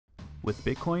With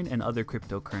Bitcoin and other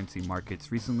cryptocurrency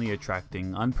markets recently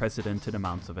attracting unprecedented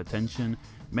amounts of attention,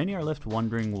 many are left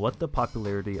wondering what the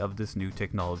popularity of this new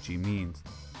technology means.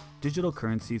 Digital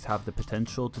currencies have the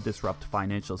potential to disrupt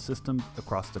financial systems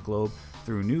across the globe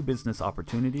through new business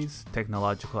opportunities,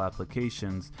 technological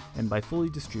applications, and by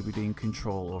fully distributing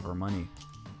control over money.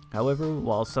 However,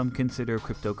 while some consider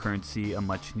cryptocurrency a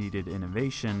much-needed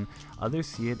innovation, others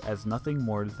see it as nothing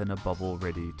more than a bubble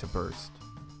ready to burst.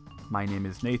 My name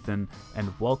is Nathan,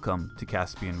 and welcome to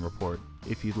Caspian Report.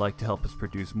 If you'd like to help us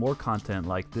produce more content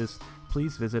like this,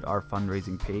 please visit our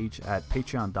fundraising page at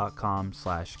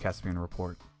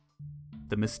patreon.com/CaspianReport.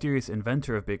 The mysterious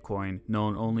inventor of Bitcoin,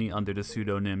 known only under the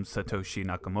pseudonym Satoshi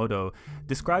Nakamoto,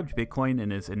 described Bitcoin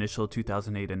in his initial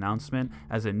 2008 announcement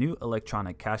as a new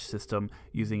electronic cash system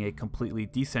using a completely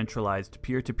decentralized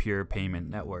peer-to-peer payment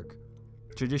network.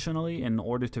 Traditionally, in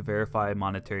order to verify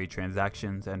monetary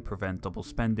transactions and prevent double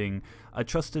spending, a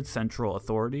trusted central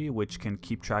authority which can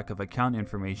keep track of account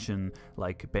information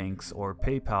like banks or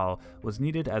PayPal was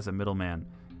needed as a middleman.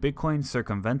 Bitcoin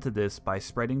circumvented this by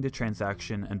spreading the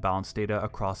transaction and balance data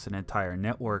across an entire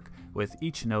network, with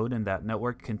each node in that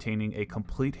network containing a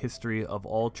complete history of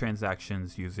all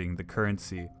transactions using the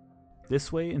currency.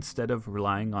 This way, instead of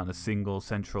relying on a single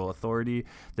central authority,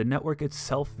 the network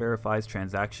itself verifies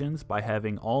transactions by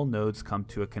having all nodes come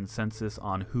to a consensus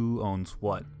on who owns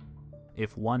what.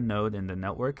 If one node in the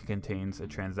network contains a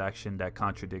transaction that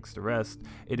contradicts the rest,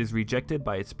 it is rejected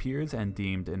by its peers and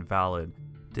deemed invalid.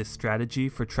 This strategy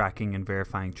for tracking and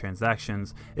verifying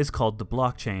transactions is called the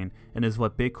blockchain and is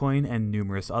what Bitcoin and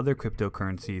numerous other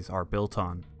cryptocurrencies are built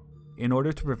on. In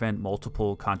order to prevent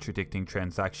multiple contradicting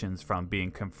transactions from being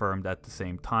confirmed at the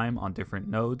same time on different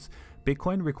nodes,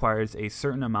 Bitcoin requires a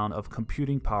certain amount of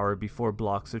computing power before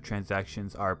blocks of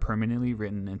transactions are permanently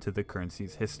written into the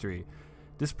currency's history.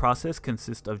 This process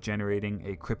consists of generating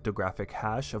a cryptographic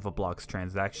hash of a block's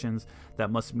transactions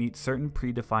that must meet certain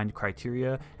predefined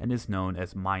criteria and is known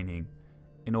as mining.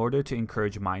 In order to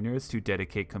encourage miners to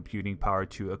dedicate computing power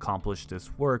to accomplish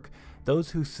this work, those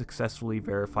who successfully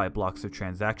verify blocks of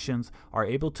transactions are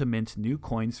able to mint new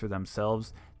coins for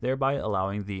themselves, thereby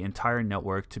allowing the entire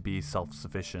network to be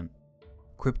self-sufficient.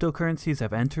 Cryptocurrencies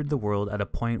have entered the world at a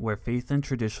point where faith in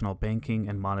traditional banking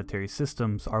and monetary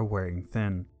systems are wearing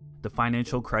thin. The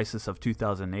financial crisis of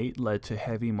 2008 led to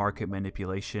heavy market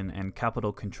manipulation and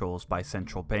capital controls by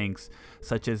central banks,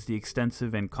 such as the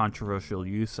extensive and controversial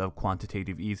use of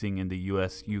quantitative easing in the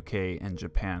US, UK, and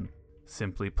Japan.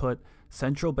 Simply put,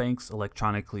 central banks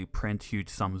electronically print huge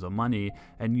sums of money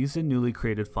and use the newly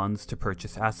created funds to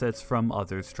purchase assets from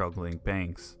other struggling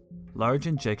banks. Large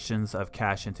injections of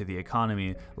cash into the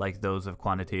economy, like those of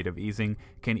quantitative easing,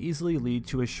 can easily lead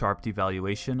to a sharp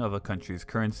devaluation of a country's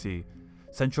currency.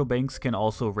 Central banks can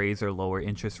also raise or lower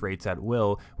interest rates at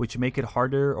will, which make it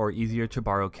harder or easier to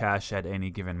borrow cash at any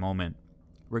given moment.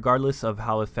 Regardless of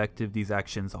how effective these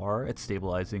actions are at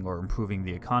stabilizing or improving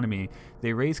the economy,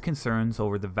 they raise concerns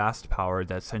over the vast power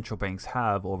that central banks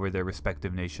have over their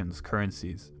respective nations'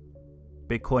 currencies.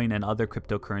 Bitcoin and other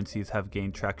cryptocurrencies have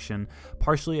gained traction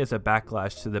partially as a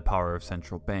backlash to the power of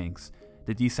central banks.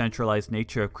 The decentralized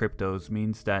nature of cryptos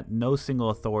means that no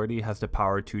single authority has the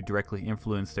power to directly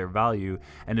influence their value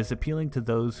and is appealing to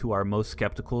those who are most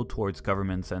skeptical towards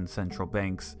governments and central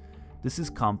banks. This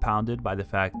is compounded by the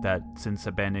fact that since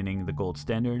abandoning the gold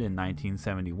standard in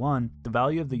 1971, the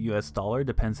value of the US dollar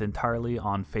depends entirely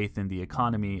on faith in the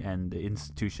economy and the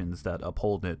institutions that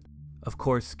uphold it. Of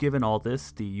course, given all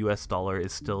this, the US dollar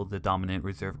is still the dominant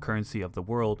reserve currency of the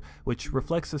world, which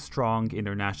reflects a strong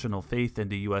international faith in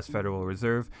the US Federal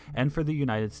Reserve and for the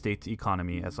United States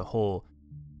economy as a whole.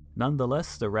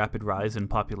 Nonetheless, the rapid rise in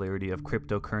popularity of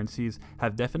cryptocurrencies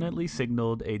have definitely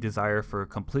signaled a desire for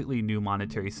completely new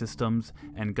monetary systems,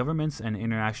 and governments and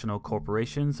international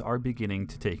corporations are beginning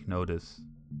to take notice.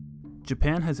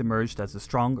 Japan has emerged as a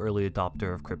strong early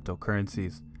adopter of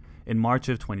cryptocurrencies. In March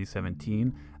of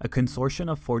 2017, a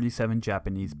consortium of 47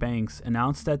 Japanese banks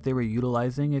announced that they were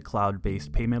utilizing a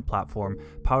cloud-based payment platform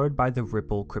powered by the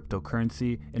Ripple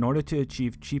cryptocurrency in order to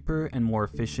achieve cheaper and more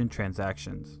efficient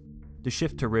transactions. The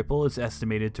shift to Ripple is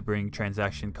estimated to bring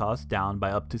transaction costs down by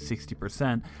up to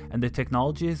 60%, and the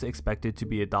technology is expected to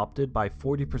be adopted by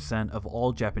 40% of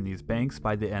all Japanese banks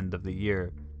by the end of the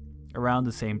year. Around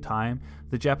the same time,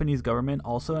 the Japanese government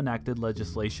also enacted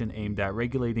legislation aimed at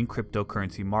regulating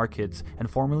cryptocurrency markets and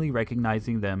formally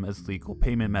recognizing them as legal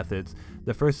payment methods,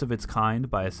 the first of its kind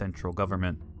by a central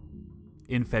government.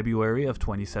 In February of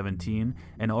 2017,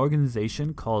 an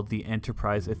organization called the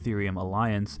Enterprise Aetherium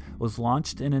Alliance was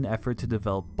launched in an effort to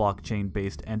develop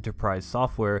blockchain-based enterprise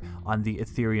software on the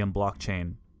Aetherium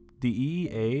blockchain. The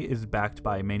EEA is backed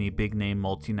by many big-name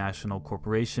multinational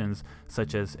corporations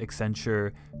such as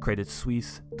Accenture, Credit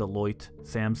Suisse, Deloitte,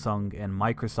 Samsung, and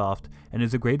Microsoft, and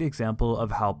is a great example of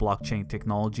how blockchain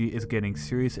technology is getting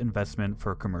serious investment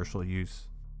for commercial use.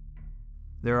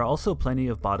 There are also plenty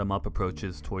of bottom-up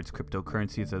approaches towards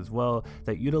cryptocurrencies as well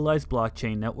that utilize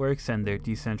blockchain networks and their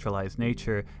decentralized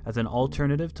nature as an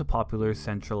alternative to popular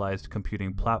centralized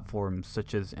computing platforms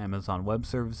such as Amazon Web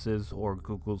Services or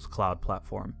Google's cloud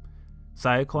platform.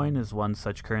 Siacoin is one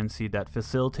such currency that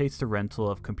facilitates the rental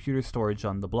of computer storage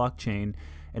on the blockchain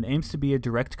and aims to be a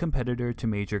direct competitor to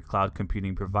major cloud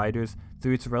computing providers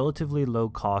through its relatively low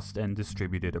cost and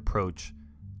distributed approach.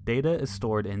 Data is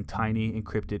stored in tiny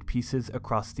encrypted pieces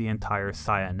across the entire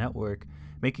Sia network,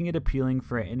 making it appealing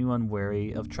for anyone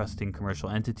wary of trusting commercial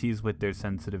entities with their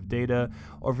sensitive data,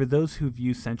 or for those who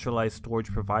view centralized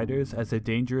storage providers as a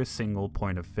dangerous single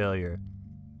point of failure.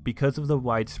 Because of the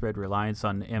widespread reliance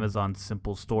on Amazon's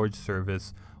Simple Storage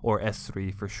Service, or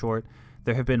S3 for short,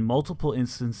 there have been multiple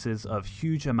instances of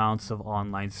huge amounts of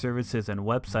online services and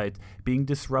websites being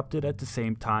disrupted at the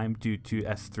same time due to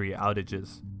S3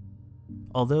 outages.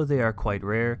 Although they are quite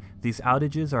rare, these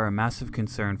outages are a massive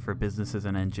concern for businesses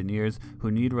and engineers who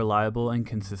need reliable and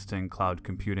consistent cloud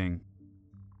computing.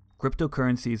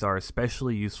 Cryptocurrencies are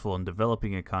especially useful in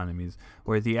developing economies,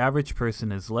 where the average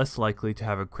person is less likely to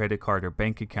have a credit card or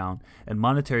bank account, and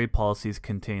monetary policies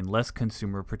contain less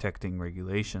consumer protecting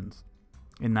regulations.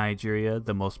 In Nigeria,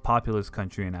 the most populous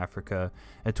country in Africa,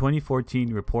 a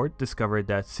 2014 report discovered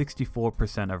that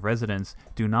 64% of residents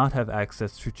do not have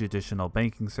access to traditional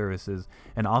banking services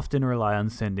and often rely on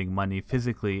sending money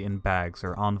physically in bags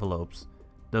or envelopes.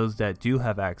 Those that do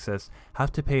have access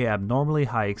have to pay abnormally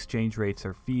high exchange rates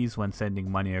or fees when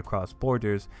sending money across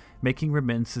borders, making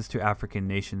remittances to African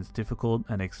nations difficult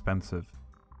and expensive.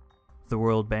 The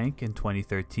World Bank in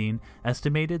 2013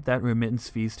 estimated that remittance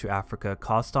fees to Africa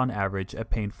cost on average a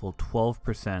painful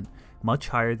 12%, much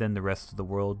higher than the rest of the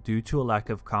world due to a lack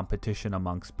of competition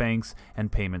amongst banks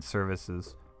and payment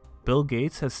services. Bill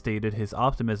Gates has stated his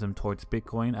optimism towards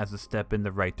Bitcoin as a step in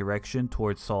the right direction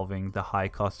towards solving the high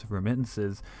cost of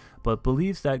remittances, but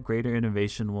believes that greater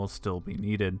innovation will still be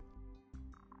needed.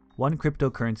 One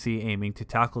cryptocurrency aiming to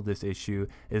tackle this issue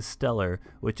is Stellar,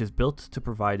 which is built to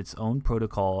provide its own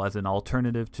protocol as an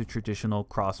alternative to traditional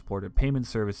cross-border payment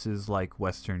services like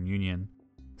Western Union.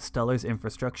 Stellar's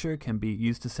infrastructure can be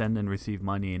used to send and receive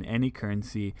money in any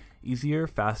currency easier,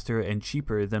 faster, and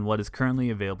cheaper than what is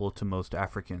currently available to most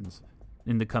Africans.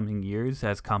 In the coming years,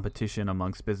 as competition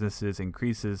amongst businesses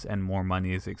increases and more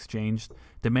money is exchanged,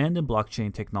 demand in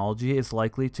blockchain technology is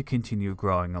likely to continue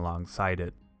growing alongside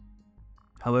it.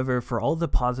 However, for all the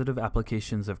positive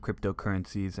applications of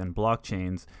cryptocurrencies and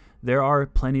blockchains, there are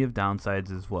plenty of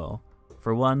downsides as well.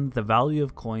 For one, the value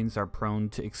of coins are prone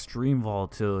to extreme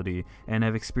volatility and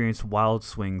have experienced wild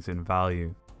swings in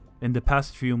value. In the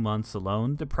past few months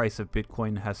alone, the price of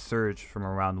Bitcoin has surged from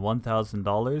around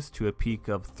 $1,000 to a peak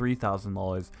of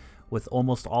 $3,000, with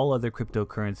almost all other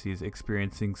cryptocurrencies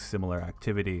experiencing similar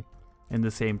activity. In the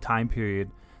same time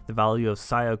period, the value of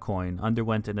Siacoin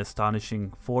underwent an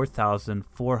astonishing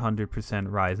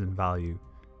 4,400% rise in value.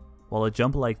 While a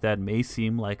jump like that may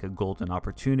seem like a golden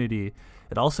opportunity,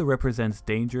 it also represents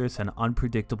dangerous and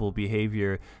unpredictable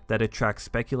behavior that attracts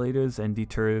speculators and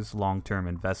deters long-term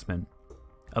investment.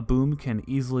 A boom can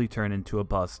easily turn into a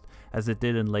bust, as it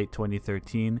did in late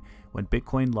 2013 when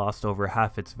Bitcoin lost over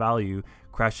half its value,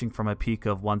 crashing from a peak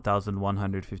of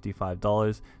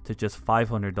 $1,155 to just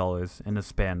 $500 in a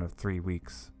span of 3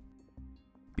 weeks.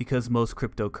 Because most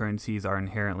cryptocurrencies are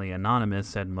inherently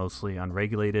anonymous and mostly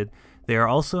unregulated, they are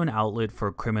also an outlet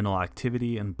for criminal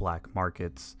activity in black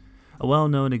markets. A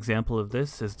well-known example of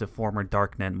this is the former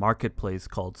darknet marketplace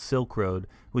called Silk Road,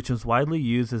 which was widely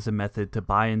used as a method to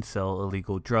buy and sell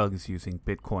illegal drugs using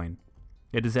Bitcoin.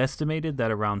 It is estimated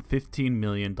that around $15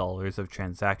 million of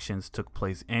transactions took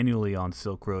place annually on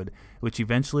Silk Road, which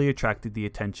eventually attracted the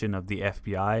attention of the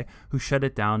FBI, who shut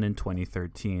it down in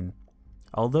 2013.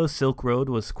 Although Silk Road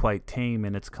was quite tame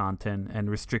in its content and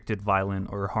restricted violent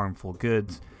or harmful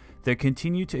goods, there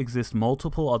continue to exist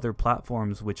multiple other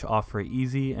platforms which offer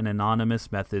easy and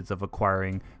anonymous methods of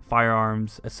acquiring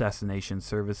firearms, assassination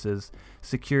services,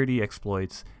 security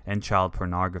exploits, and child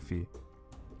pornography.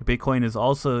 Bitcoin is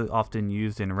also often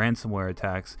used in ransomware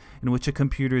attacks, in which a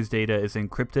computer's data is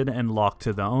encrypted and locked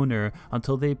to the owner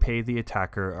until they pay the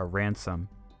attacker a ransom.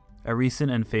 A recent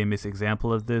and famous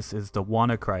example of this is the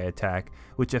WannaCry attack,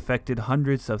 which affected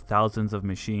hundreds of thousands of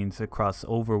machines across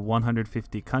over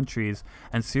 150 countries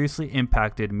and seriously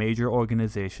impacted major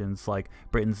organizations like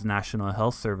Britain's National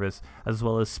Health Service, as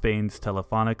well as Spain's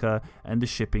Telefonica and the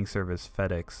shipping service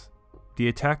FedEx. The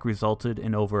attack resulted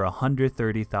in over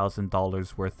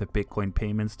 $130,000 worth of Bitcoin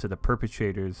payments to the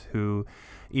perpetrators who,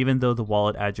 even though the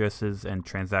wallet addresses and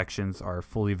transactions are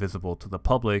fully visible to the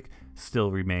public,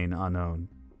 still remain unknown.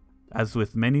 As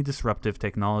with many disruptive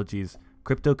technologies,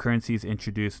 cryptocurrencies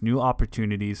introduce new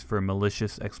opportunities for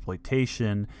malicious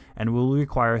exploitation and will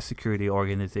require security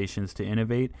organizations to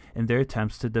innovate in their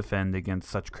attempts to defend against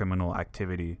such criminal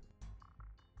activity.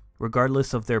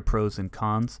 Regardless of their pros and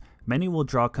cons, many will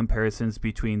draw comparisons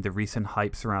between the recent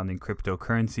hype surrounding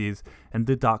cryptocurrencies and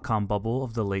the dot-com bubble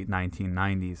of the late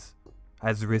 1990s.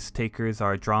 As risk takers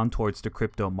are drawn towards the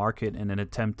crypto market in an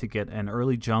attempt to get an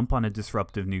early jump on a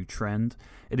disruptive new trend,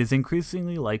 it is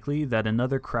increasingly likely that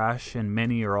another crash in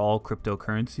many or all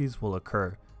cryptocurrencies will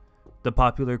occur. The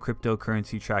popular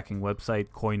cryptocurrency tracking website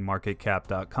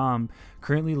CoinMarketCap.com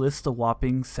currently lists a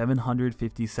whopping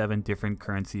 757 different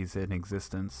currencies in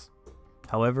existence.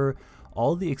 However,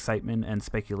 all the excitement and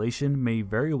speculation may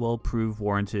very well prove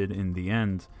warranted in the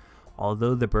end.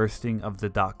 Although the bursting of the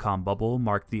dot-com bubble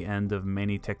marked the end of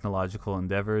many technological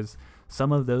endeavors,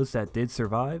 some of those that did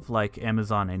survive, like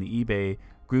Amazon and eBay,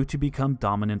 grew to become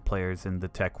dominant players in the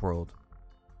tech world.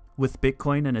 With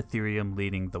Bitcoin and Ethereum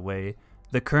leading the way,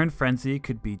 the current frenzy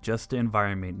could be just the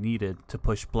environment needed to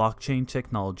push blockchain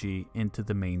technology into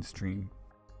the mainstream.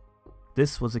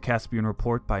 This was a Caspian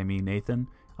Report by me, Nathan.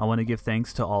 I want to give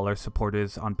thanks to all our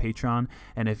supporters on Patreon,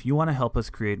 and if you want to help us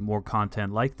create more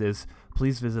content like this,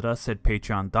 please visit us at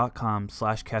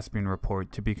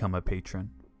patreon.com/CaspianReport to become a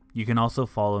patron. You can also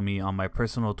follow me on my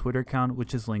personal Twitter account,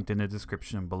 which is linked in the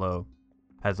description below.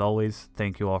 As always,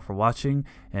 thank you all for watching,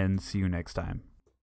 and see you next time.